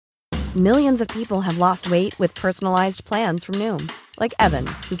Millions of people have lost weight with personalized plans from Noom. Like Evan,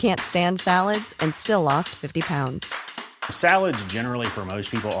 who can't stand salads and still lost 50 pounds. Salads generally for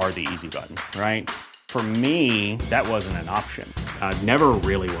most people are the easy button, right? For me, that wasn't an option. I never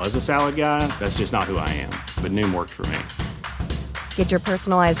really was a salad guy. That's just not who I am. But Noom worked for me. Get your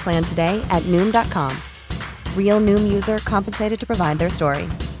personalized plan today at Noom.com. Real Noom user compensated to provide their story.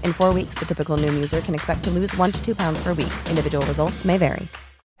 In 4 weeks, the typical Noom user can expect to lose 1 to 2 pounds per week. Individual results may vary.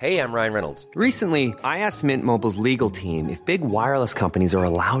 Hey, I'm Ryan Reynolds. Recently, I asked Mint Mobile's legal team if big wireless companies are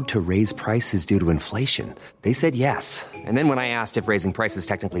allowed to raise prices due to inflation. They said yes. And then when I asked if raising prices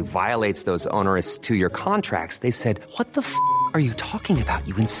technically violates those onerous 2-year contracts, they said, "What the f*** are you talking about,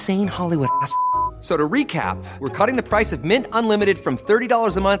 you insane Hollywood ass?" So to recap, we're cutting the price of Mint Unlimited from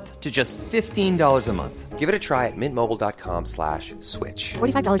 $30 a month to just $15 a month. Give it a try at mintmobile.com/switch.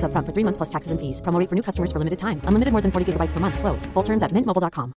 $45 up front for 3 months plus taxes and fees. Promo rate for new customers for limited time. Unlimited more than 40 gigabytes per month. Slows full terms at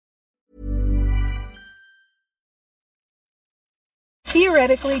mintmobile.com.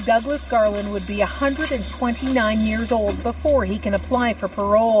 Theoretically, Douglas Garland would be 129 years old before he can apply for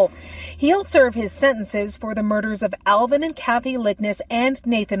parole. He'll serve his sentences for the murders of Alvin and Kathy Lickness and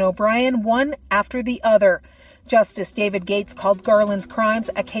Nathan O'Brien, one after the other. Justice David Gates called Garland's crimes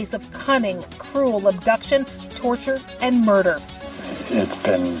a case of cunning, cruel abduction, torture, and murder. It's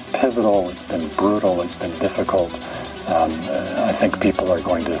been pivotal, it's been brutal, it's been difficult. I think people are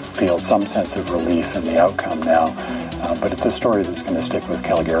going to feel some sense of relief in the outcome now, but it's a story that's going to stick with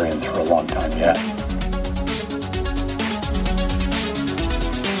Calgarians for a long time yet.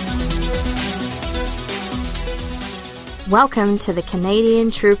 Welcome to the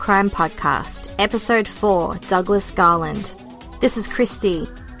Canadian True Crime Podcast, Episode 4, Douglas Garland. This is Christy.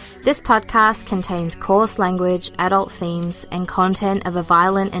 This podcast contains coarse language, adult themes, and content of a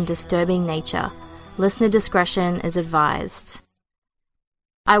violent and disturbing nature. Listener discretion is advised.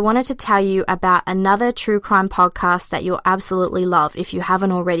 I wanted to tell you about another true crime podcast that you'll absolutely love if you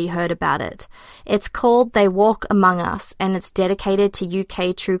haven't already heard about it. It's called They Walk Among Us, and it's dedicated to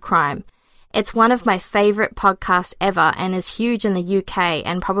UK true crime. It's one of my favorite podcasts ever and is huge in the UK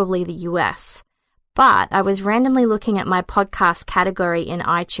and probably the US. But I was randomly looking at my podcast category in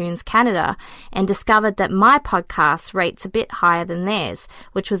iTunes Canada and discovered that my podcast rates a bit higher than theirs,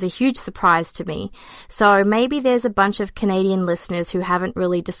 which was a huge surprise to me. So maybe there's a bunch of Canadian listeners who haven't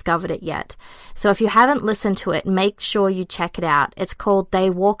really discovered it yet. So if you haven't listened to it, make sure you check it out. It's called They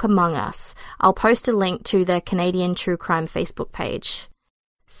Walk Among Us. I'll post a link to the Canadian True Crime Facebook page.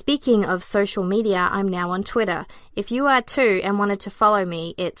 Speaking of social media, I'm now on Twitter. If you are too and wanted to follow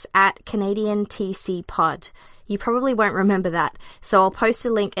me, it's at CanadianTCPod. You probably won't remember that, so I'll post a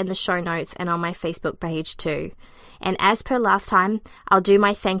link in the show notes and on my Facebook page too. And as per last time, I'll do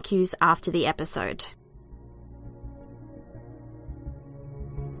my thank yous after the episode.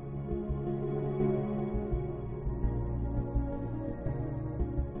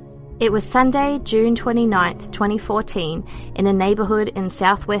 It was Sunday, June 29th, 2014, in a neighbourhood in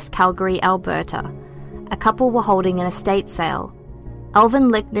southwest Calgary, Alberta. A couple were holding an estate sale. Alvin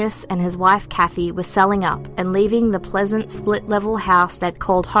Lickness and his wife Kathy were selling up and leaving the pleasant split-level house they'd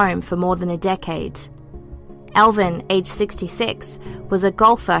called home for more than a decade. Alvin, aged 66, was a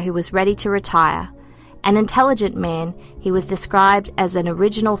golfer who was ready to retire. An intelligent man, he was described as an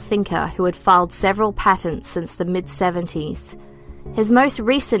original thinker who had filed several patents since the mid-70s. His most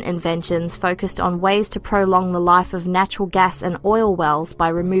recent inventions focused on ways to prolong the life of natural gas and oil wells by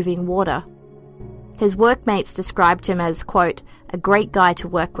removing water. His workmates described him as, quote, a great guy to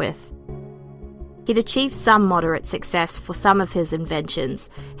work with. He'd achieved some moderate success for some of his inventions,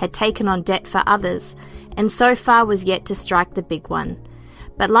 had taken on debt for others, and so far was yet to strike the big one.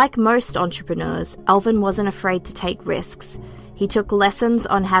 But like most entrepreneurs, Alvin wasn't afraid to take risks. He took lessons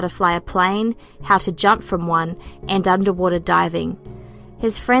on how to fly a plane, how to jump from one, and underwater diving.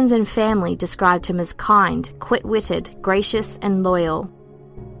 His friends and family described him as kind, quick-witted, gracious, and loyal.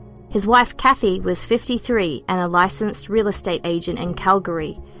 His wife Kathy was 53 and a licensed real estate agent in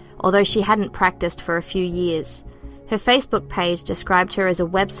Calgary, although she hadn't practiced for a few years. Her Facebook page described her as a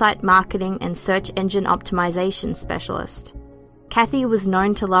website marketing and search engine optimization specialist. Kathy was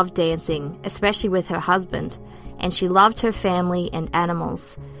known to love dancing, especially with her husband, and she loved her family and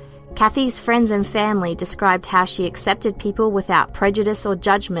animals. Kathy's friends and family described how she accepted people without prejudice or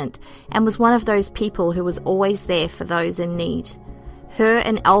judgment and was one of those people who was always there for those in need. Her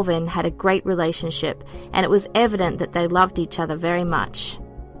and Alvin had a great relationship, and it was evident that they loved each other very much.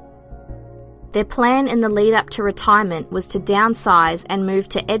 Their plan in the lead-up to retirement was to downsize and move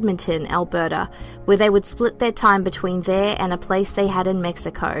to Edmonton, Alberta, where they would split their time between there and a place they had in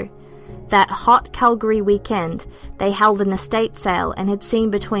Mexico. That hot Calgary weekend, they held an estate sale and had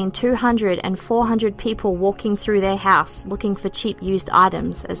seen between 200 and 400 people walking through their house looking for cheap used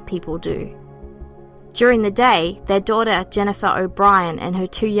items, as people do. During the day, their daughter Jennifer O'Brien and her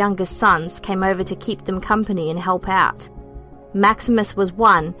 2 youngest sons came over to keep them company and help out. Maximus was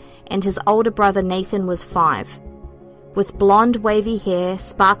 1, and his older brother Nathan was 5. With blonde, wavy hair,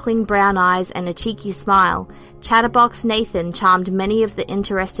 sparkling brown eyes, and a cheeky smile, Chatterbox Nathan charmed many of the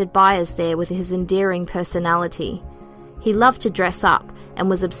interested buyers there with his endearing personality. He loved to dress up and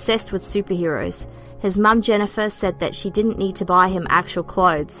was obsessed with superheroes. His mum Jennifer said that she didn't need to buy him actual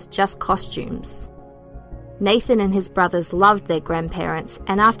clothes, just costumes. Nathan and his brothers loved their grandparents,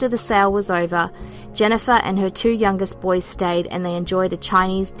 and after the sale was over, Jennifer and her 2 youngest boys stayed and they enjoyed a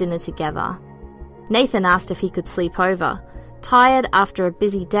Chinese dinner together. Nathan asked if he could sleep over. Tired after a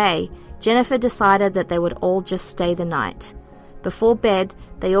busy day, Jennifer decided that they would all just stay the night. Before bed,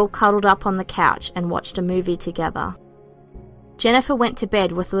 they all cuddled up on the couch and watched a movie together. Jennifer went to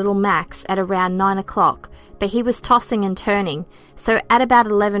bed with little Max at around 9 o'clock, but he was tossing and turning, so at about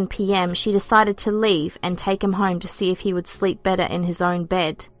 11 p.m. she decided to leave and take him home to see if he would sleep better in his own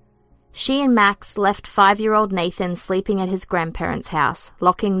bed. She and Max left 5-year-old Nathan sleeping at his grandparents' house,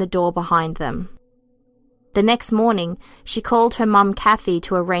 locking the door behind them. The next morning, she called her mum Kathy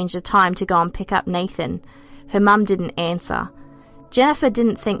to arrange a time to go and pick up Nathan. Her mum didn't answer. Jennifer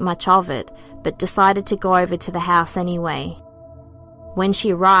didn't think much of it, but decided to go over to the house anyway. When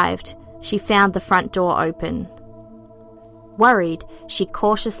she arrived, she found the front door open. Worried, she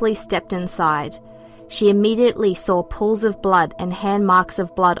cautiously stepped inside. She immediately saw pools of blood and hand marks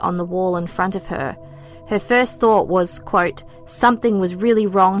of blood on the wall in front of her. Her first thought was, quote, "Something was really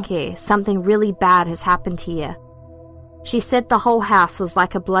wrong here. Something really bad has happened here." She said the whole house was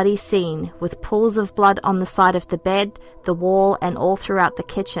like a bloody scene, with pools of blood on the side of the bed, the wall, and all throughout the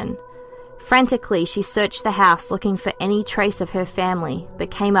kitchen. Frantically, she searched the house looking for any trace of her family,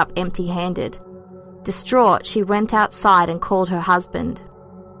 but came up empty-handed. Distraught, she went outside and called her husband.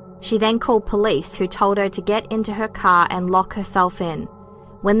 She then called police, who told her to get into her car and lock herself in.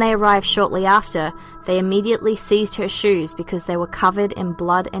 When they arrived shortly after, they immediately seized her shoes because they were covered in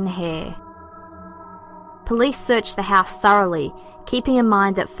blood and hair. Police searched the house thoroughly, keeping in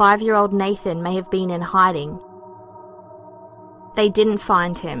mind that 5-year-old Nathan may have been in hiding. They didn't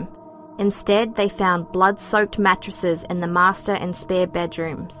find him. Instead, they found blood-soaked mattresses in the master and spare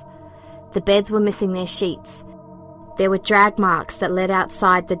bedrooms. The beds were missing their sheets. There were drag marks that led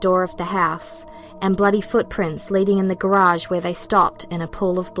outside the door of the house, and bloody footprints leading in the garage where they stopped in a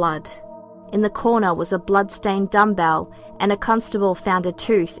pool of blood. In the corner was a blood-stained dumbbell, and a constable found a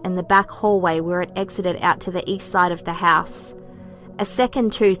tooth in the back hallway where it exited out to the east side of the house. A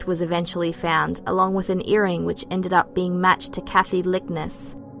second tooth was eventually found, along with an earring which ended up being matched to Kathy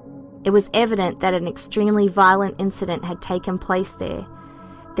Lickness. It was evident that an extremely violent incident had taken place there.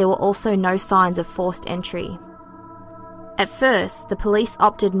 There were also no signs of forced entry. At first, the police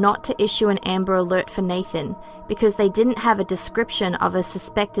opted not to issue an Amber Alert for Nathan because they didn't have a description of a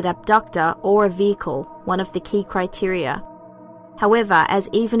suspected abductor or a vehicle, one of the key criteria. However, as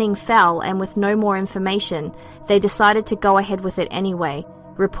evening fell and with no more information, they decided to go ahead with it anyway,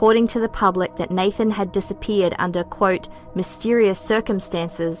 reporting to the public that Nathan had disappeared under, quote, mysterious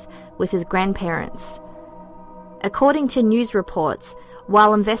circumstances with his grandparents. According to news reports,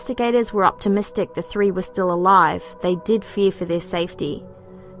 while investigators were optimistic the 3 were still alive, they did fear for their safety.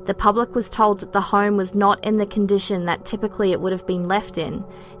 The public was told that the home was not in the condition that typically it would have been left in,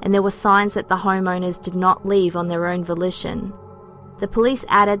 and there were signs that the homeowners did not leave on their own volition. The police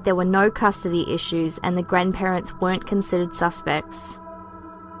added there were no custody issues and the grandparents weren't considered suspects.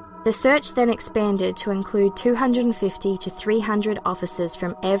 The search then expanded to include 250 to 300 officers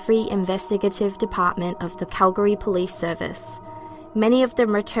from every investigative department of the Calgary Police Service. Many of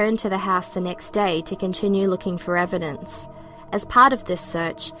them returned to the house the next day to continue looking for evidence. As part of this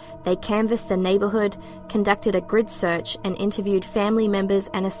search, they canvassed the neighbourhood, conducted a grid search, and interviewed family members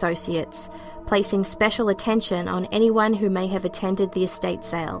and associates, placing special attention on anyone who may have attended the estate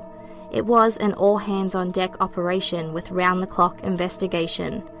sale. It was an all-hands-on-deck operation with round-the-clock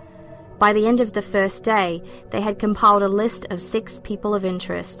investigation. By the end of the first day, they had compiled a list of 6 people of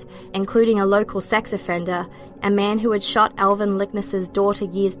interest, including a local sex offender, a man who had shot Alvin Lickness's daughter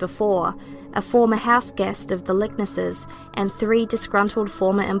years before, a former house guest of the Licknesses, and 3 disgruntled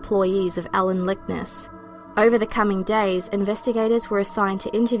former employees of Alan Lickness. Over the coming days, investigators were assigned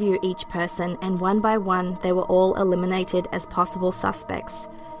to interview each person, and one by one they were all eliminated as possible suspects,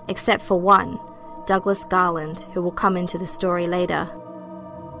 except for one, Douglas Garland, who will come into the story later.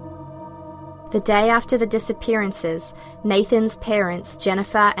 The day after the disappearances, Nathan's parents,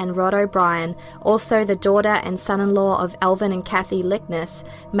 Jennifer and Rod O'Brien, also the daughter and son-in-law of Alvin and Kathy Lickness,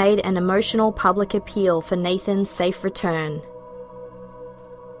 made an emotional public appeal for Nathan's safe return.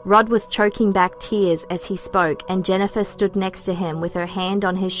 Rod was choking back tears as he spoke, and Jennifer stood next to him with her hand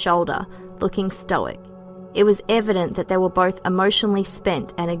on his shoulder, looking stoic. It was evident that they were both emotionally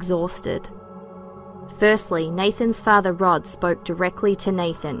spent and exhausted. Firstly, Nathan's father Rod spoke directly to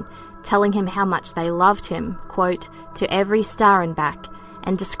Nathan, telling him how much they loved him, quote, to every star and back,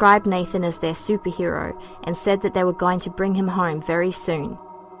 and described Nathan as their superhero, and said that they were going to bring him home very soon.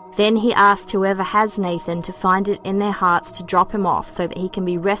 Then he asked whoever has Nathan to find it in their hearts to drop him off so that he can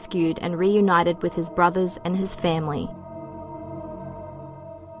be rescued and reunited with his brothers and his family.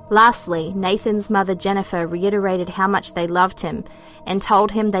 Lastly, Nathan's mother Jennifer reiterated how much they loved him and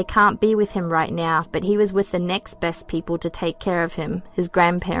told him they can't be with him right now, but he was with the next best people to take care of him, his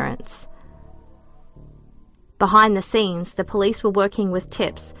grandparents. Behind the scenes, the police were working with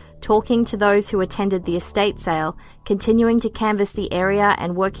tips, talking to those who attended the estate sale, continuing to canvass the area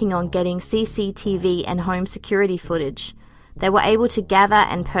and working on getting CCTV and home security footage. They were able to gather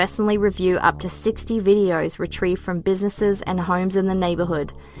and personally review up to 60 videos retrieved from businesses and homes in the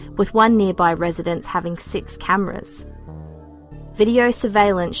neighborhood, with one nearby residence having 6 cameras. Video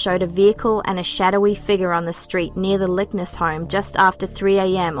surveillance showed a vehicle and a shadowy figure on the street near the Lickness home just after 3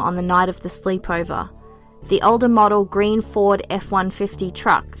 a.m. on the night of the sleepover. The older model green Ford F-150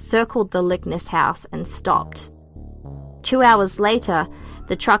 truck circled the Lickness house and stopped. 2 hours later,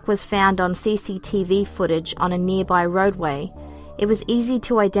 the truck was found on CCTV footage on a nearby roadway. It was easy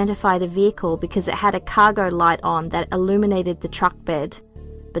to identify the vehicle because it had a cargo light on that illuminated the truck bed.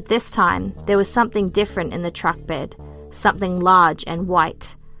 But this time, there was something different in the truck bed, something large and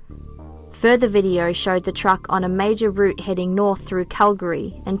white. Further video showed the truck on a major route heading north through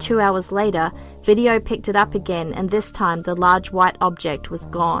Calgary, and 2 hours later, video picked it up again, and this time the large white object was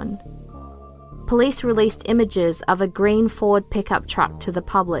gone. Police released images of a green Ford pickup truck to the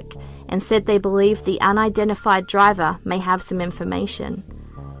public and said they believe the unidentified driver may have some information.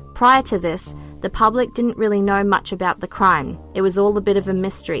 Prior to this, the public didn't really know much about the crime. It was all a bit of a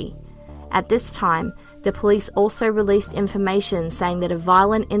mystery. At this time, the police also released information saying that a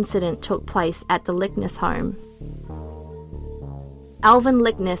violent incident took place at the Lickness home. Alvin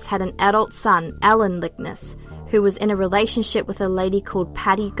Lickness had an adult son, Alan Lickness, who was in a relationship with a lady called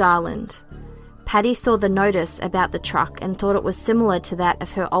Patty Garland. Patty saw the notice about the truck and thought it was similar to that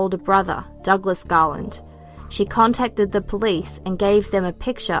of her older brother, Douglas Garland. She contacted the police and gave them a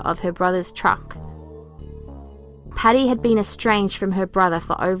picture of her brother's truck. Patty had been estranged from her brother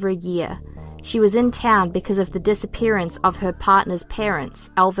for over a year. She was in town because of the disappearance of her partner's parents,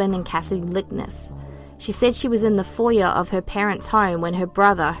 Alvin and Kathy Lickness. She said she was in the foyer of her parents' home when her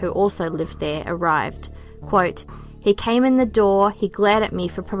brother, who also lived there, arrived. Quote, "He came in the door, he glared at me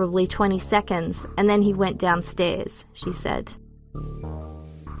for probably 20 seconds, and then he went downstairs," she said.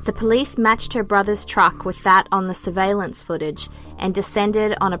 The police matched her brother's truck with that on the surveillance footage and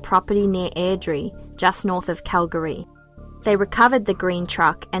descended on a property near Airdrie, just north of Calgary. They recovered the green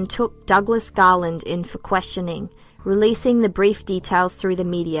truck and took Douglas Garland in for questioning, releasing the brief details through the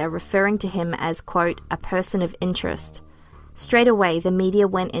media, referring to him as, quote, "a person of interest." Straight away, the media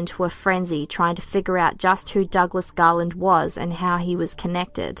went into a frenzy trying to figure out just who Douglas Garland was and how he was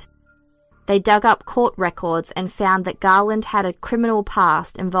connected. They dug up court records and found that Garland had a criminal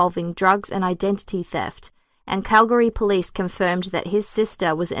past involving drugs and identity theft, and Calgary police confirmed that his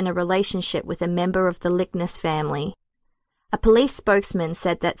sister was in a relationship with a member of the Lickness family. A police spokesman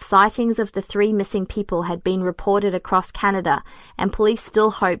said that sightings of the 3 missing people had been reported across Canada, and police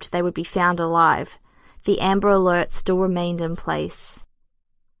still hoped they would be found alive. The Amber Alert still remained in place.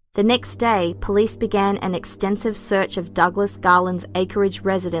 The next day, police began an extensive search of Douglas Garland's acreage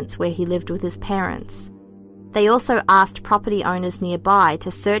residence where he lived with his parents. They also asked property owners nearby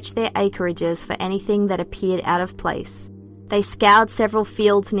to search their acreages for anything that appeared out of place. They scoured several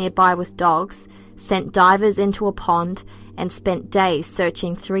fields nearby with dogs, sent divers into a pond, and spent days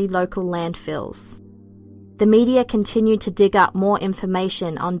searching 3 local landfills. The media continued to dig up more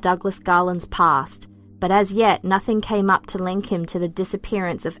information on Douglas Garland's past, but as yet nothing came up to link him to the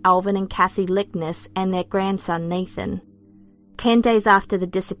disappearance of Alvin and Kathy Lickness and their grandson Nathan. 10 days after the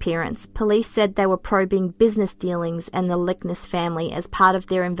disappearance, police said they were probing business dealings in the Lickness family as part of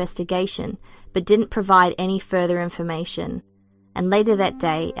their investigation, but didn't provide any further information. And later that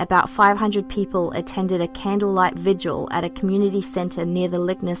day, about 500 people attended a candlelight vigil at a community centre near the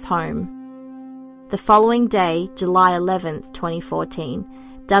Lickness home. The following day, July 11, 2014,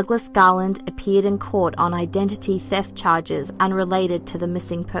 Douglas Garland appeared in court on identity theft charges unrelated to the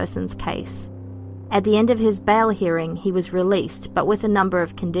missing persons case. At the end of his bail hearing, he was released, but with a number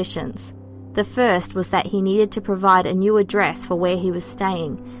of conditions. The first was that he needed to provide a new address for where he was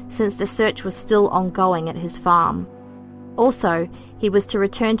staying, since the search was still ongoing at his farm. Also, he was to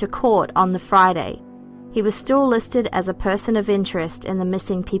return to court on the Friday. He was still listed as a person of interest in the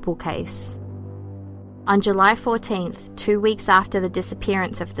missing people case. On July 14th, 2 weeks after the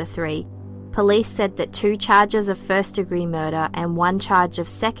disappearance of the three, police said that 2 charges of first-degree murder and 1 charge of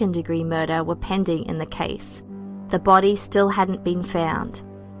second-degree murder were pending in the case. The body still hadn't been found.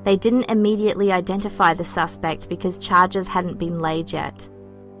 They didn't immediately identify the suspect because charges hadn't been laid yet.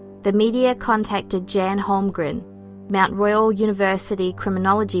 The media contacted Jan Holmgren, Mount Royal University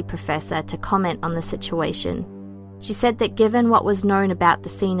criminology professor, to comment on the situation. She said that given what was known about the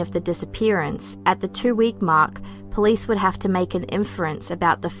scene of the disappearance, at the 2-week mark, police would have to make an inference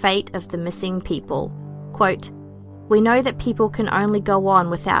about the fate of the missing people. Quote, "We know that people can only go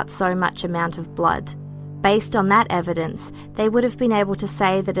on without so much amount of blood. Based on that evidence, they would have been able to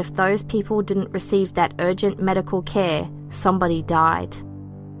say that if those people didn't receive that urgent medical care, somebody died."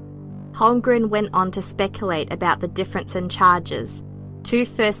 Holmgren went on to speculate about the difference in charges, 2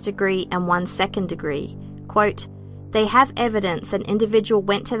 first-degree and 1 second-degree. Quote, "They have evidence an individual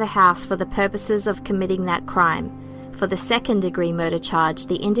went to the house for the purposes of committing that crime. For the second-degree murder charge,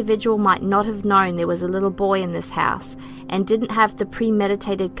 the individual might not have known there was a little boy in this house and didn't have the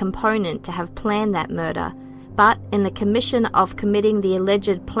premeditated component to have planned that murder. But in the commission of committing the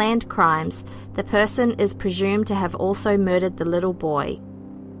alleged planned crimes, the person is presumed to have also murdered the little boy.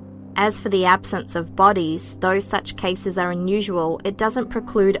 As for the absence of bodies, though such cases are unusual, it doesn't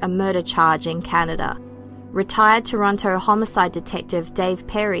preclude a murder charge in Canada." Retired Toronto homicide detective Dave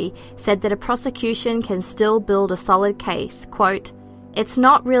Perry said that a prosecution can still build a solid case. Quote, "It's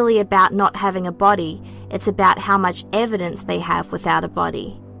not really about not having a body, it's about how much evidence they have without a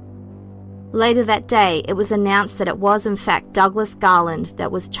body." Later that day, it was announced that it was in fact Douglas Garland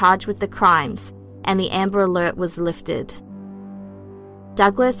that was charged with the crimes, and the Amber Alert was lifted.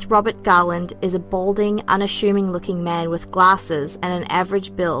 Douglas Robert Garland is a balding, unassuming-looking man with glasses and an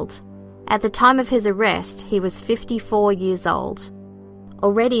average build. At the time of his arrest, he was 54 years old.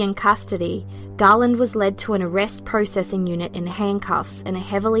 Already in custody, Garland was led to an arrest processing unit in handcuffs in a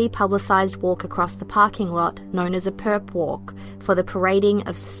heavily publicized walk across the parking lot known as a perp walk for the parading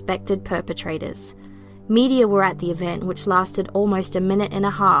of suspected perpetrators. Media were at the event, which lasted almost a minute and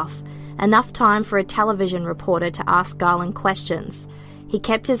a half, enough time for a television reporter to ask Garland questions. He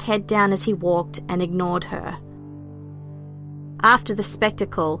kept his head down as he walked and ignored her. After the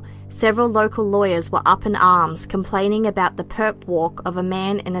spectacle, several local lawyers were up in arms complaining about the perp walk of a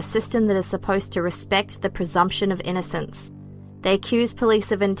man in a system that is supposed to respect the presumption of innocence. They accused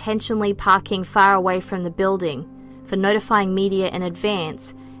police of intentionally parking far away from the building, for notifying media in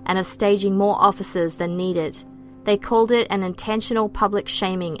advance, and of staging more officers than needed. They called it an intentional public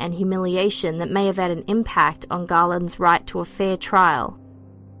shaming and humiliation that may have had an impact on Garland's right to a fair trial.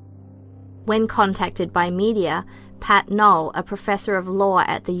 When contacted by media, Pat Knoll, a professor of law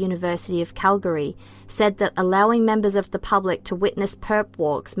at the University of Calgary, said that allowing members of the public to witness perp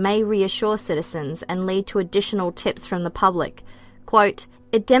walks may reassure citizens and lead to additional tips from the public. Quote,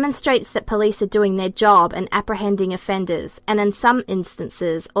 "It demonstrates that police are doing their job and apprehending offenders, and in some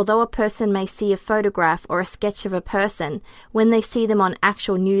instances, although a person may see a photograph or a sketch of a person, when they see them on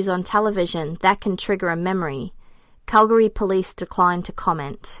actual news on television, that can trigger a memory." Calgary police declined to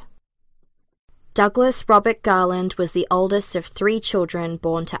comment. Douglas Robert Garland was the oldest of 3 children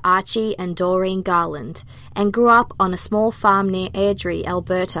born to Archie and Doreen Garland, and grew up on a small farm near Airdrie,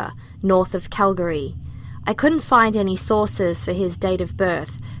 Alberta, north of Calgary. I couldn't find any sources for his date of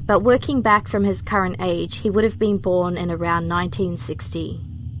birth, but working back from his current age, he would have been born in around 1960.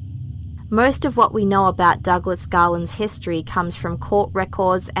 Most of what we know about Douglas Garland's history comes from court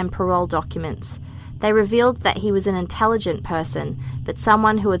records and parole documents. They revealed that he was an intelligent person, but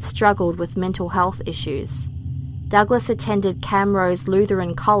someone who had struggled with mental health issues. Douglas attended Camrose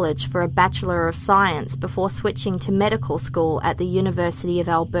Lutheran College for a Bachelor of Science before switching to medical school at the University of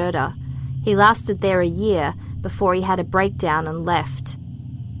Alberta. He lasted there a year before he had a breakdown and left.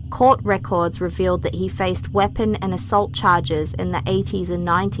 Court records revealed that he faced weapon and assault charges in the 80s and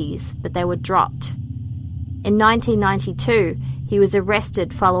 90s, but they were dropped. In 1992, he was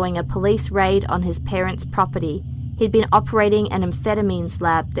arrested following a police raid on his parents' property. He'd been operating an amphetamines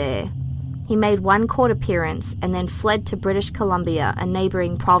lab there. He made 1 court appearance and then fled to British Columbia, a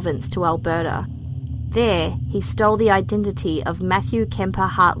neighbouring province to Alberta. There, he stole the identity of Matthew Kemper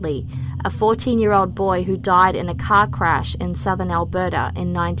Hartley, a 14-year-old boy who died in a car crash in southern Alberta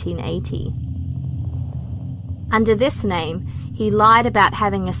in 1980. Under this name, he lied about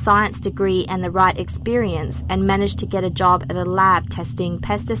having a science degree and the right experience and managed to get a job at a lab testing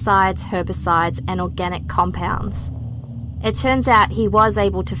pesticides, herbicides, and organic compounds. It turns out he was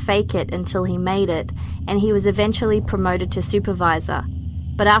able to fake it until he made it, and he was eventually promoted to supervisor.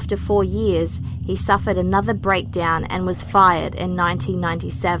 But after 4 years, he suffered another breakdown and was fired in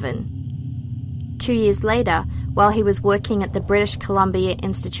 1997. 2 years later, while he was working at the British Columbia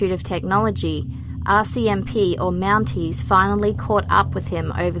Institute of Technology, RCMP or Mounties finally caught up with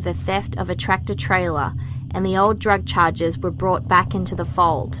him over the theft of a tractor-trailer, and the old drug charges were brought back into the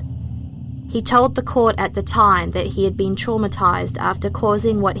fold. He told the court at the time that he had been traumatized after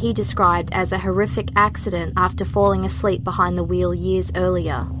causing what he described as a horrific accident after falling asleep behind the wheel years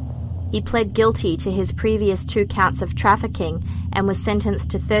earlier. He pled guilty to his previous 2 counts of trafficking and was sentenced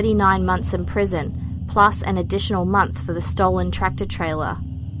to 39 months in prison, plus an additional month for the stolen tractor-trailer.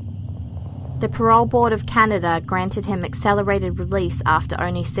 The Parole Board of Canada granted him accelerated release after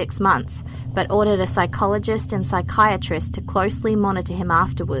only 6 months, but ordered a psychologist and psychiatrist to closely monitor him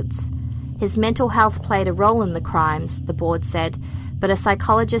afterwards. His mental health played a role in the crimes, the board said, but a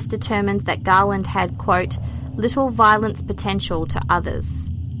psychologist determined that Garland had, quote, little violence potential to others.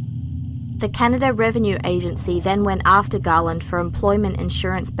 The Canada Revenue Agency then went after Garland for employment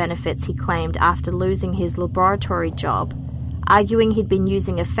insurance benefits he claimed after losing his laboratory job, arguing he'd been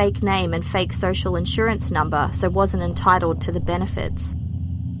using a fake name and fake social insurance number, so wasn't entitled to the benefits.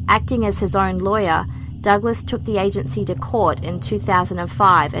 Acting as his own lawyer, Douglas took the agency to court in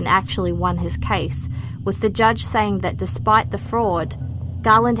 2005 and actually won his case, with the judge saying that despite the fraud,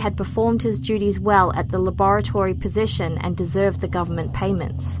 Garland had performed his duties well at the laboratory position and deserved the government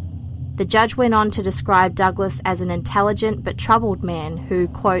payments. The judge went on to describe Douglas as an intelligent but troubled man who,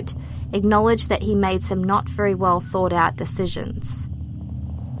 quote, acknowledged that he made some not very well thought out decisions.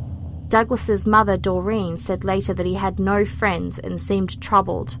 Douglas's mother, Doreen, said later that he had no friends and seemed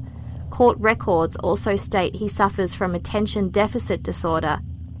troubled. Court records also state he suffers from attention deficit disorder.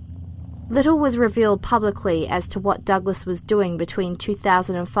 Little was revealed publicly as to what Douglas was doing between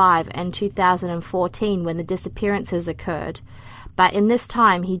 2005 and 2014 when the disappearances occurred, but in this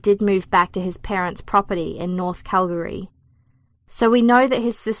time he did move back to his parents' property in North Calgary. So we know that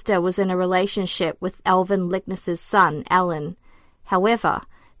his sister was in a relationship with Alvin Lickness's son, Alan. However,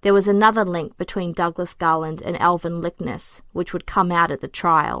 there was another link between Douglas Garland and Alvin Lickness, which would come out at the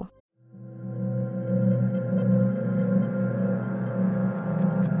trial.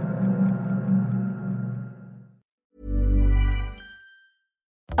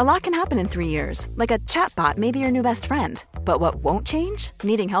 A lot can happen in 3 years, like a chatbot may be your new best friend. But what won't change?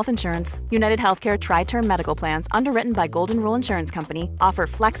 Needing health insurance. United Healthcare Tri-Term Medical Plans, underwritten by Golden Rule Insurance Company, offer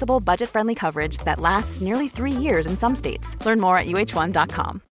flexible, budget-friendly coverage that lasts nearly 3 years in some states. Learn more at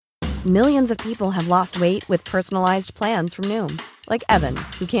uh1.com. Millions of people have lost weight with personalized plans from Noom. Like Evan,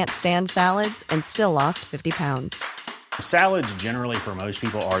 who can't stand salads and still lost 50 pounds. Salads generally for most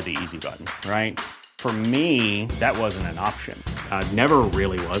people are the easy button, right? For me, that wasn't an option. I never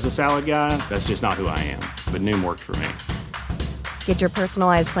really was a salad guy. That's just not who I am. But Noom worked for me. Get your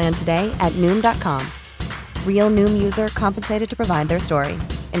personalized plan today at Noom.com. Real Noom user compensated to provide their story.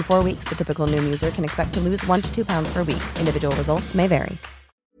 In 4 weeks, the typical Noom user can expect to lose 1 to 2 pounds per week. Individual results may vary.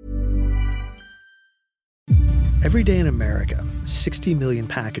 Every day in America, 60 million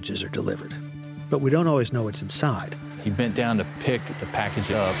packages are delivered. But we don't always know what's inside. He bent down to pick the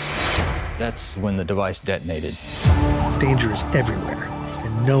package up. That's when the device detonated. Danger is everywhere,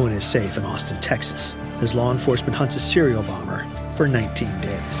 and no one is safe in Austin, Texas, as law enforcement hunts a serial bomber for 19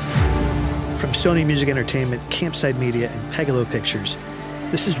 days. From Sony Music Entertainment, Campside Media, and Pegalo Pictures,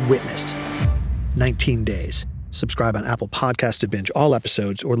 this is Witnessed. 19 Days. Subscribe on Apple Podcasts to binge all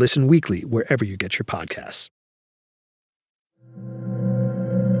episodes or listen weekly wherever you get your podcasts.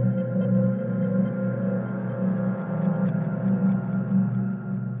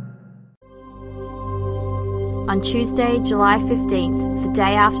 On Tuesday, July 15th, the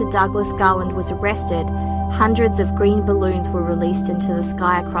day after Douglas Garland was arrested, hundreds of green balloons were released into the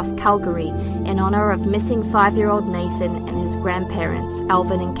sky across Calgary in honor of missing 5-year-old Nathan and his grandparents,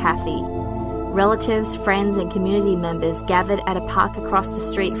 Alvin and Kathy. Relatives, friends, and community members gathered at a park across the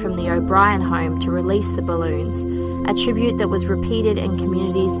street from the O'Brien home to release the balloons, a tribute that was repeated in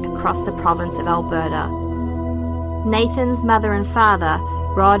communities across the province of Alberta. Nathan's mother and father,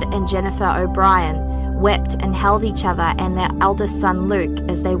 Rod and Jennifer O'Brien, wept and held each other and their eldest son Luke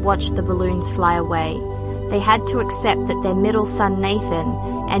as they watched the balloons fly away. They had to accept that their middle son Nathan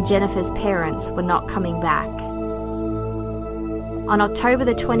and Jennifer's parents were not coming back. On October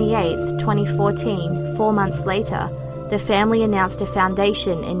the 28th, 2014, 4 months later, the family announced a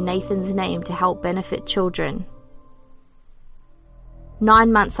foundation in Nathan's name to help benefit children.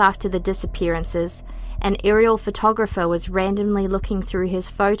 9 months after the disappearances, an aerial photographer was randomly looking through his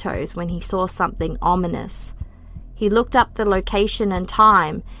photos when he saw something ominous. He looked up the location and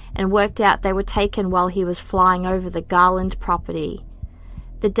time and worked out they were taken while he was flying over the Garland property.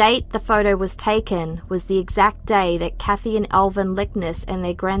 The date the photo was taken was the exact day that Kathy and Alvin Lickness and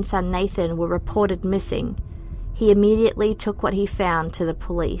their grandson Nathan were reported missing. He immediately took what he found to the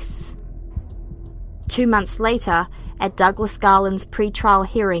police. 2 months later, at Douglas Garland's pre-trial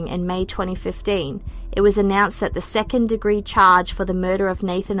hearing in May 2015, it was announced that the second-degree charge for the murder of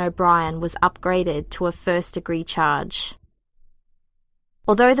Nathan O'Brien was upgraded to a first-degree charge.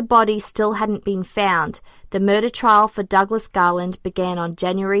 Although the body still hadn't been found, the murder trial for Douglas Garland began on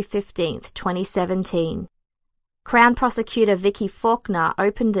January 15, 2017. Crown prosecutor Vicky Faulkner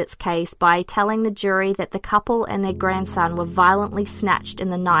opened its case by telling the jury that the couple and their grandson were violently snatched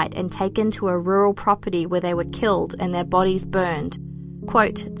in the night and taken to a rural property where they were killed and their bodies burned.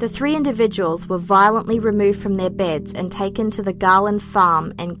 Quote, "The 3 individuals were violently removed from their beds and taken to the Garland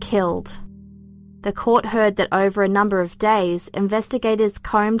farm and killed." The court heard that over a number of days, investigators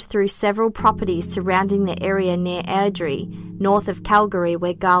combed through several properties surrounding the area near Airdrie, north of Calgary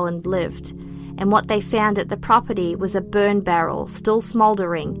where Garland lived. And what they found at the property was a burn barrel, still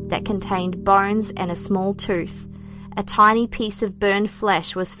smouldering, that contained bones and a small tooth. A tiny piece of burned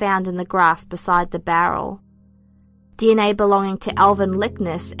flesh was found in the grass beside the barrel. DNA belonging to Alvin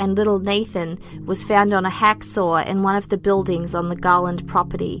Lickness and little Nathan was found on a hacksaw in one of the buildings on the Garland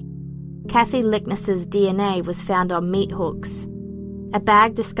property. Kathy Lickness's DNA was found on meat hooks. A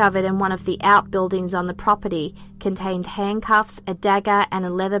bag discovered in one of the outbuildings on the property contained handcuffs, a dagger, and a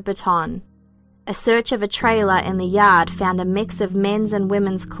leather baton. A search of a trailer in the yard found a mix of men's and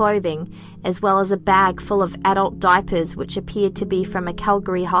women's clothing, as well as a bag full of adult diapers which appeared to be from a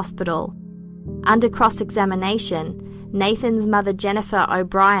Calgary hospital. Under cross-examination, Nathan's mother Jennifer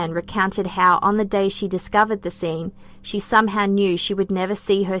O'Brien recounted how on the day she discovered the scene, she somehow knew she would never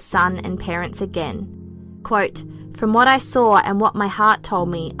see her son and parents again. Quote, "From what I saw and what my heart told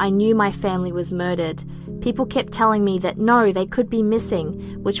me, I knew my family was murdered. People kept telling me that no, they could be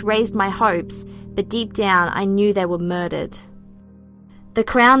missing, which raised my hopes, but deep down I knew they were murdered." The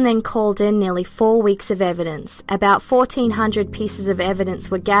Crown then called in nearly 4 weeks of evidence. About 1,400 pieces of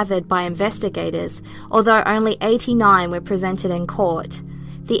evidence were gathered by investigators, although only 89 were presented in court.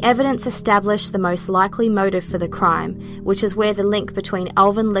 The evidence established the most likely motive for the crime, which is where the link between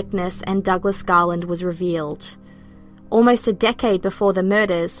Alvin Lickness and Douglas Garland was revealed. Almost a decade before the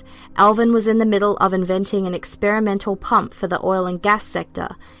murders, Alvin was in the middle of inventing an experimental pump for the oil and gas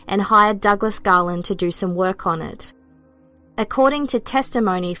sector and hired Douglas Garland to do some work on it. According to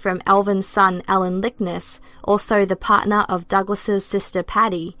testimony from Alvin's son Alan Lickness, also the partner of Douglas's sister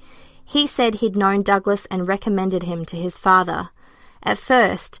Patty, he said he'd known Douglas and recommended him to his father. At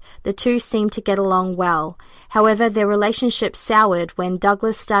first, the two seemed to get along well. However, their relationship soured when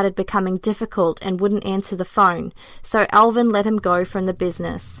Douglas started becoming difficult and wouldn't answer the phone, so Alvin let him go from the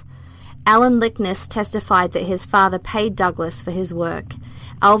business. Alan Lickness testified that his father paid Douglas for his work.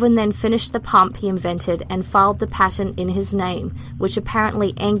 Alvin then finished the pump he invented and filed the patent in his name, which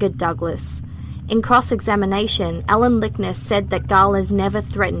apparently angered Douglas. In cross-examination, Alan Lickness said that Garland never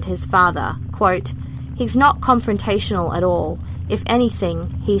threatened his father. Quote, "He's not confrontational at all. If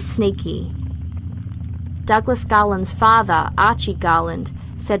anything, he's sneaky." Douglas Garland's father, Archie Garland,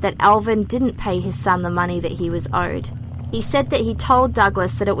 said that Alvin didn't pay his son the money that he was owed. He said that he told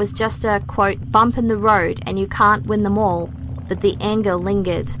Douglas that it was just a, quote, "bump in the road and you can't win them all," but the anger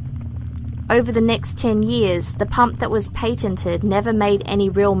lingered. Over the next 10 years, the pump that was patented never made any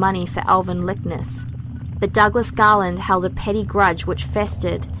real money for Alvin Lickness. But Douglas Garland held a petty grudge which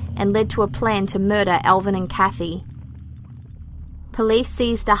festered and led to a plan to murder Alvin and Kathy. Police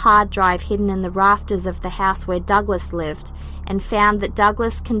seized a hard drive hidden in the rafters of the house where Douglas lived and found that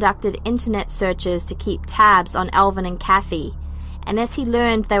Douglas conducted internet searches to keep tabs on Alvin and Kathy, and as he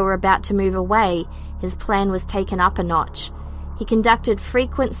learned they were about to move away, his plan was taken up a notch. He conducted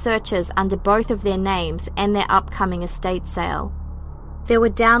frequent searches under both of their names and their upcoming estate sale. There were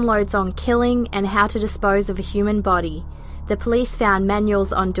downloads on killing and how to dispose of a human body. The police found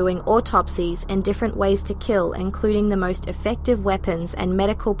manuals on doing autopsies and different ways to kill, including the most effective weapons and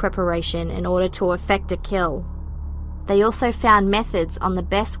medical preparation in order to effect a kill. They also found methods on the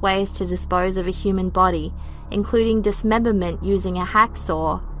best ways to dispose of a human body, including dismemberment using a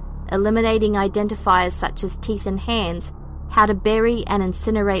hacksaw, eliminating identifiers such as teeth and hands, how to bury and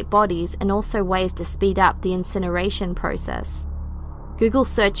incinerate bodies, and also ways to speed up the incineration process. Google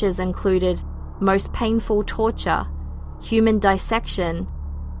searches included most painful torture, human dissection,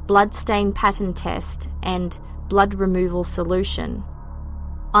 blood stain pattern test, and blood removal solution.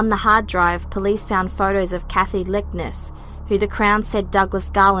 On the hard drive, police found photos of Kathy Lickness, who the Crown said Douglas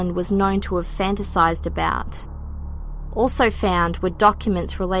Garland was known to have fantasized about. Also found were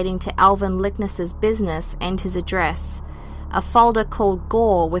documents relating to Alvin Lickness's business and his address, a folder called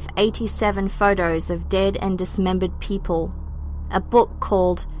Gore with 87 photos of dead and dismembered people, a book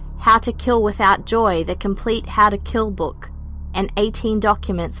called How to Kill Without Joy, the complete How to Kill book, and 18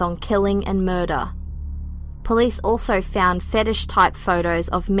 documents on killing and murder. Police also found fetish-type photos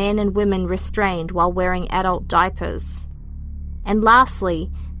of men and women restrained while wearing adult diapers. And lastly,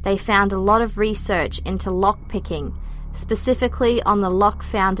 they found a lot of research into lockpicking, specifically on the lock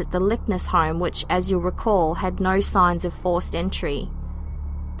found at the Lickness home, which, as you'll recall, had no signs of forced entry.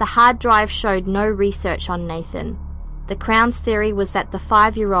 The hard drive showed no research on Nathan. The Crown's theory was that the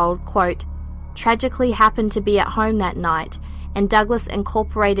 5-year-old, quote, tragically happened to be at home that night, and Douglas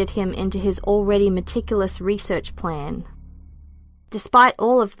incorporated him into his already meticulous research plan. Despite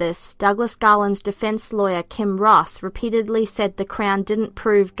all of this, Douglas Garland's defense lawyer Kim Ross repeatedly said the Crown didn't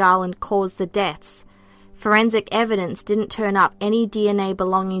prove Garland caused the deaths. Forensic evidence didn't turn up any DNA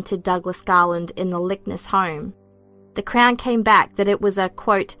belonging to Douglas Garland in the Lickness home. The Crown came back that it was a,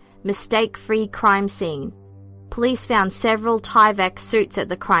 quote, mistake-free crime scene. Police found several Tyvek suits at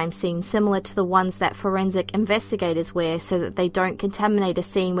the crime scene similar to the ones that forensic investigators wear so that they don't contaminate a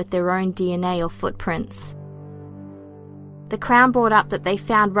scene with their own DNA or footprints. The Crown brought up that they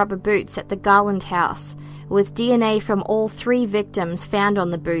found rubber boots at the Garland house, with DNA from all 3 victims found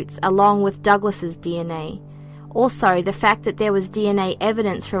on the boots, along with Douglas's DNA. Also, the fact that there was DNA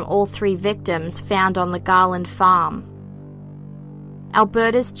evidence from all 3 victims found on the Garland farm.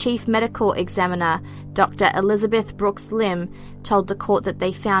 Alberta's chief medical examiner, Dr. Elizabeth Brooks Lim, told the court that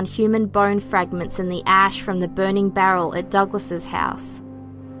they found human bone fragments in the ash from the burning barrel at Douglas's house.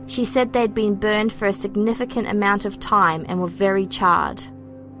 She said they'd been burned for a significant amount of time and were very charred.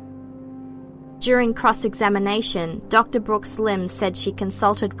 During cross-examination, Dr. Brooks Lim said she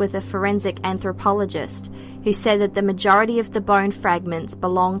consulted with a forensic anthropologist who said that the majority of the bone fragments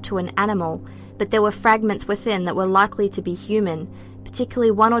belonged to an animal, but there were fragments within that were likely to be human,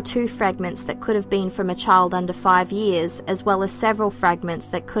 particularly 1 or 2 fragments that could have been from a child under 5 years, as well as several fragments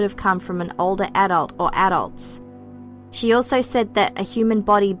that could have come from an older adult or adults. She also said that a human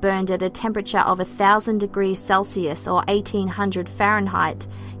body burned at a temperature of 1,000 degrees Celsius or 1800 Fahrenheit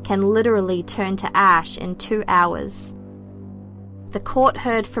can literally turn to ash in 2 hours. The court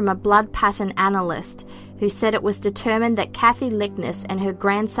heard from a blood pattern analyst who said it was determined that Kathy Lickness and her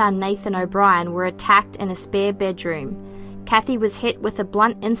grandson Nathan O'Brien were attacked in a spare bedroom. Kathy was hit with a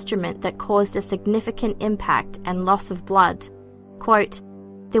blunt instrument that caused a significant impact and loss of blood. Quote,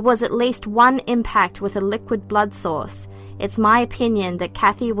 there was at least 1 impact with a liquid blood source. It's my opinion that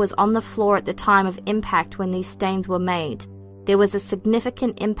Kathy was on the floor at the time of impact when these stains were made. There was a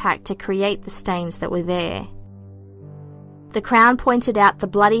significant impact to create the stains that were there. The Crown pointed out the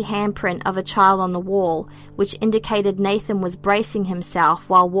bloody handprint of a child on the wall, which indicated Nathan was bracing himself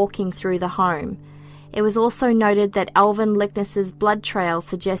while walking through the home. It was also noted that Alvin Lickness's blood trail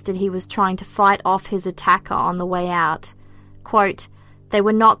suggested he was trying to fight off his attacker on the way out. Quote, they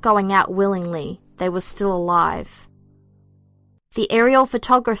were not going out willingly, they were still alive. The aerial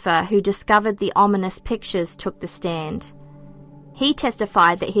photographer who discovered the ominous pictures took the stand. He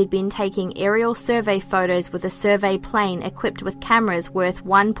testified that he'd been taking aerial survey photos with a survey plane equipped with cameras worth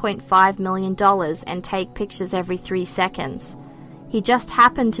 $1.5 million and take pictures every 3 seconds. He just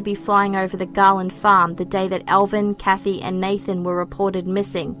happened to be flying over the Garland farm the day that Alvin, Kathy, and Nathan were reported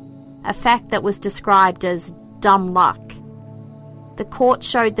missing, a fact that was described as dumb luck. The court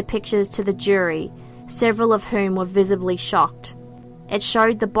showed the pictures to the jury, several of whom were visibly shocked. It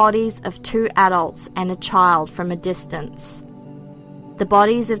showed the bodies of 2 adults and a child from a distance. The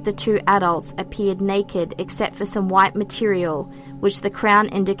bodies of the 2 adults appeared naked except for some white material, which the Crown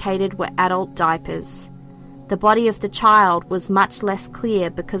indicated were adult diapers. The body of the child was much less clear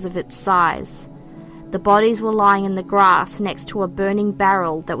because of its size. The bodies were lying in the grass next to a burning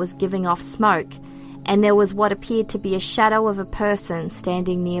barrel that was giving off smoke, and there was what appeared to be a shadow of a person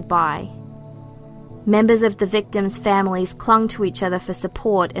standing nearby. Members of the victims' families clung to each other for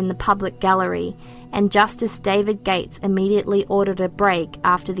support in the public gallery, and Justice David Gates immediately ordered a break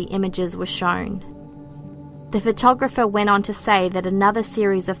after the images were shown. The photographer went on to say that another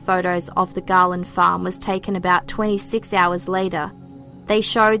series of photos of the Garland farm was taken about 26 hours later. They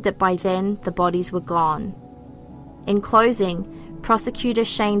showed that by then the bodies were gone. In closing, prosecutor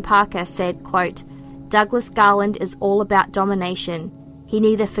Shane Parker said, quote, Douglas Garland is all about domination. He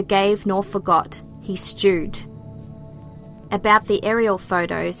neither forgave nor forgot. He stewed. About the aerial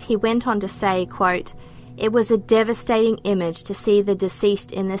photos, he went on to say, quote, It was a devastating image to see the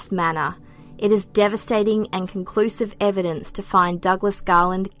deceased in this manner. It is devastating and conclusive evidence to find Douglas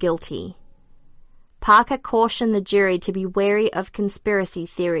Garland guilty. Parker cautioned the jury to be wary of conspiracy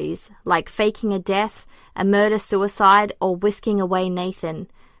theories, like faking a death, a murder-suicide, or whisking away Nathan.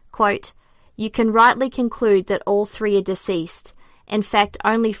 Quote, "You can rightly conclude that all three are deceased. In fact,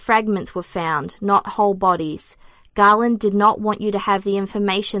 only fragments were found, not whole bodies. Garland did not want you to have the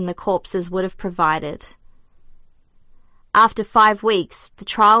information the corpses would have provided." After 5 weeks, the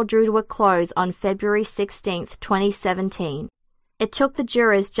trial drew to a close on February 16, 2017. It took the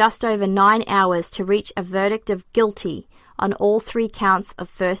jurors just over 9 hours to reach a verdict of guilty on all 3 counts of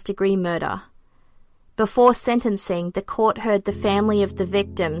first-degree murder. Before sentencing, the court heard the family of the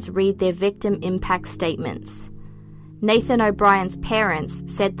victims read their victim impact statements. Nathan O'Brien's parents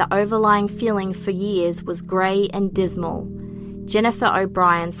said the overlying feeling for years was grey and dismal. Jennifer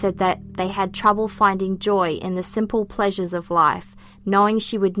O'Brien said that they had trouble finding joy in the simple pleasures of life, knowing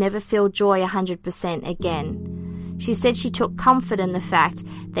she would never feel joy 100% again. She said she took comfort in the fact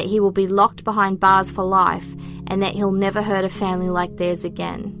that he will be locked behind bars for life and that he'll never hurt a family like theirs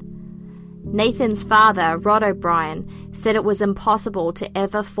again. Nathan's father, Rod O'Brien, said it was impossible to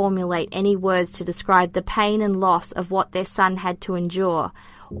ever formulate any words to describe the pain and loss of what their son had to endure,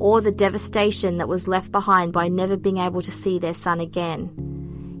 or the devastation that was left behind by never being able to see their son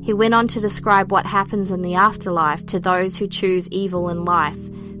again. He went on to describe what happens in the afterlife to those who choose evil in life,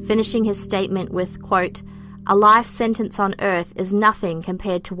 finishing his statement with, quote, "A life sentence on earth is nothing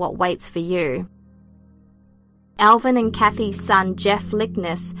compared to what waits for you." Alvin and Kathy's son, Jeff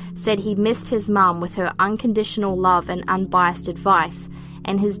Lickness, said he missed his mum with her unconditional love and unbiased advice,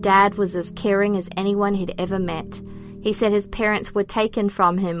 and his dad was as caring as anyone he'd ever met. He said his parents were taken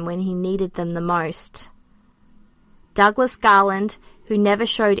from him when he needed them the most. Douglas Garland, who never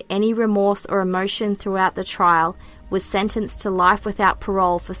showed any remorse or emotion throughout the trial, was sentenced to life without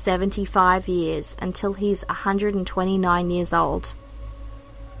parole for 75 years until he's 129 years old.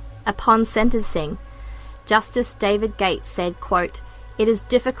 Upon sentencing, Justice David Gates said, quote, "It is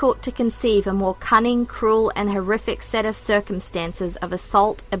difficult to conceive a more cunning, cruel, and horrific set of circumstances of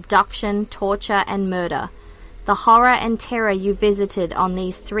assault, abduction, torture, and murder. The horror and terror you visited on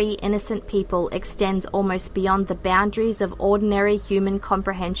these 3 innocent people extends almost beyond the boundaries of ordinary human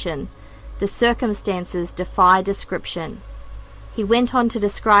comprehension. The circumstances defy description." He went on to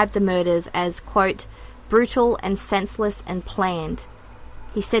describe the murders as, quote, "brutal and senseless and planned."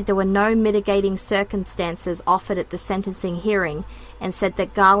 He said there were no mitigating circumstances offered at the sentencing hearing and said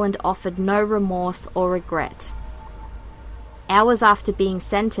that Garland offered no remorse or regret. Hours after being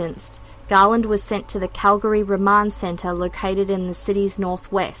sentenced, Garland was sent to the Calgary Remand Centre located in the city's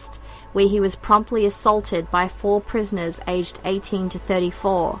northwest, where he was promptly assaulted by 4 prisoners aged 18 to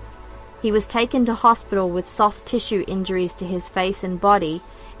 34. He was taken to hospital with soft tissue injuries to his face and body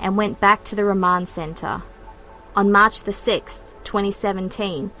and went back to the Remand Centre. On March the 6th,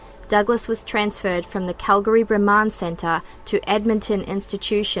 2017, Douglas was transferred from the Calgary Remand Centre to Edmonton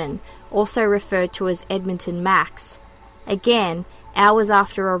Institution, also referred to as Edmonton Max. Again, hours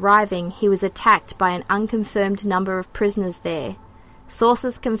after arriving, he was attacked by an unconfirmed number of prisoners there.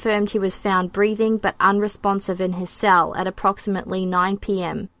 Sources confirmed he was found breathing but unresponsive in his cell at approximately 9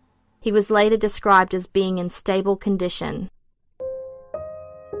 p.m. He was later described as being in stable condition.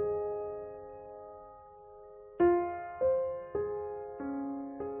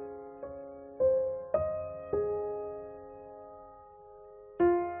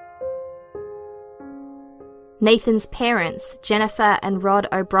 Nathan's parents, Jennifer and Rod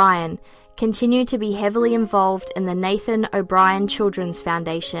O'Brien, continue to be heavily involved in the Nathan O'Brien Children's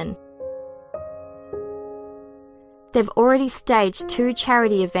Foundation. They've already staged 2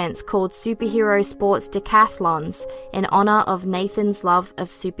 charity events called Superhero Sports Decathlons in honor of Nathan's love of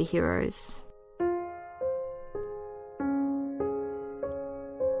superheroes.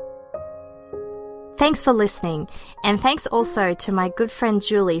 Thanks for listening, and thanks also to my good friend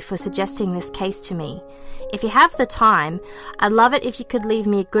Julie for suggesting this case to me. If you have the time, I'd love it if you could leave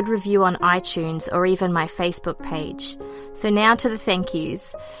me a good review on iTunes or even my Facebook page. So now to the thank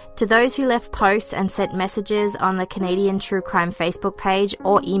yous. To those who left posts and sent messages on the Canadian True Crime Facebook page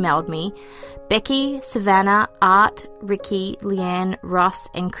or emailed me: Becky, Savannah, Art, Ricky, Leanne, Ross,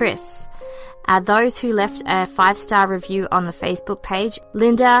 and Chris. Those who left a 5-star review on the Facebook page: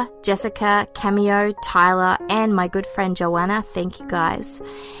 Linda, Jessica, Cameo, Tyler, and my good friend Joanna. Thank you guys.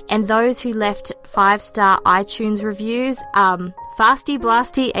 And those who left 5-star iTunes reviews: Fasty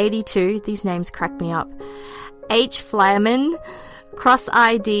Blasty 82, these names crack me up, H Flyerman, Cross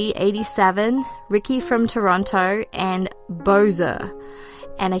ID 87, Ricky from Toronto, and Bozer.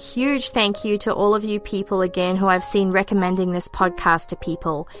 And a huge thank you to all of you people again who I've seen recommending this podcast to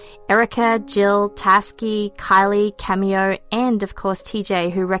people. Erica, Jill, Tasky, Kylie, Cameo, and of course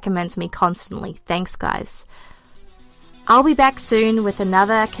TJ, who recommends me constantly. Thanks, guys. I'll be back soon with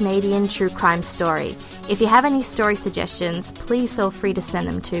another Canadian true crime story. If you have any story suggestions, please feel free to send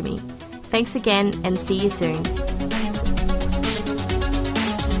them to me. Thanks again, and see you soon.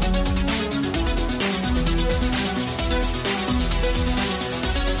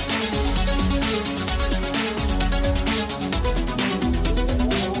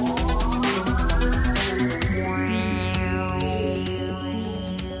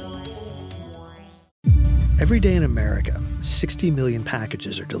 Every day in America, 60 million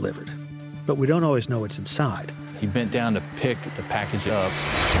packages are delivered, but we don't always know what's inside. He bent down to pick the package up.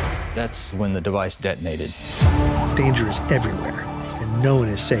 That's when the device detonated. Danger is everywhere, and no one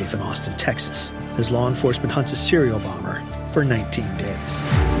is safe in Austin, Texas, as law enforcement hunts a serial bomber for 19 days.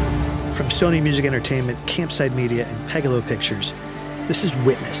 From Sony Music Entertainment, Campside Media, and Pegalo Pictures, this is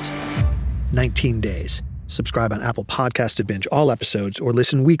Witnessed. 19 Days. Subscribe on Apple Podcasts to binge all episodes or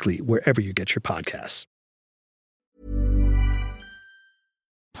listen weekly wherever you get your podcasts.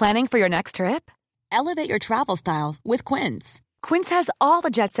 Planning for your next trip? Elevate your travel style with Quince. Quince has all the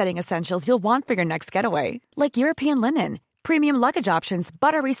jet-setting essentials you'll want for your next getaway, like European linen, premium luggage options,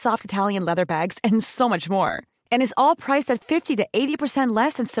 buttery soft Italian leather bags, and so much more. And is all priced at 50 to 80%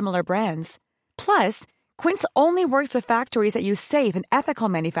 less than similar brands. Plus, Quince only works with factories that use safe and ethical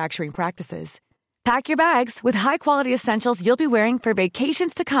manufacturing practices. Pack your bags with high-quality essentials you'll be wearing for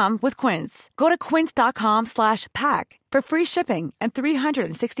vacations to come with Quince. Go to quince.com/pack for free shipping and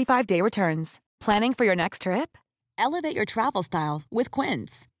 365-day returns. Planning for your next trip? Elevate your travel style with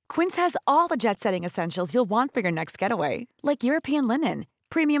Quince. Quince has all the jet-setting essentials you'll want for your next getaway, like European linen,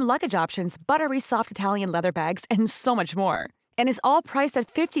 premium luggage options, buttery soft Italian leather bags, and so much more. And is all priced at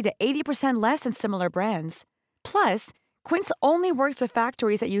 50 to 80% less than similar brands. Plus, Quince only works with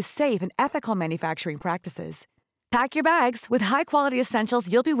factories that use safe and ethical manufacturing practices. Pack your bags with high-quality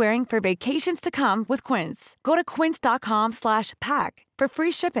essentials you'll be wearing for vacations to come with Quince. Go to quince.com/pack for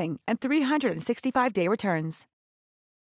free shipping and 365-day returns.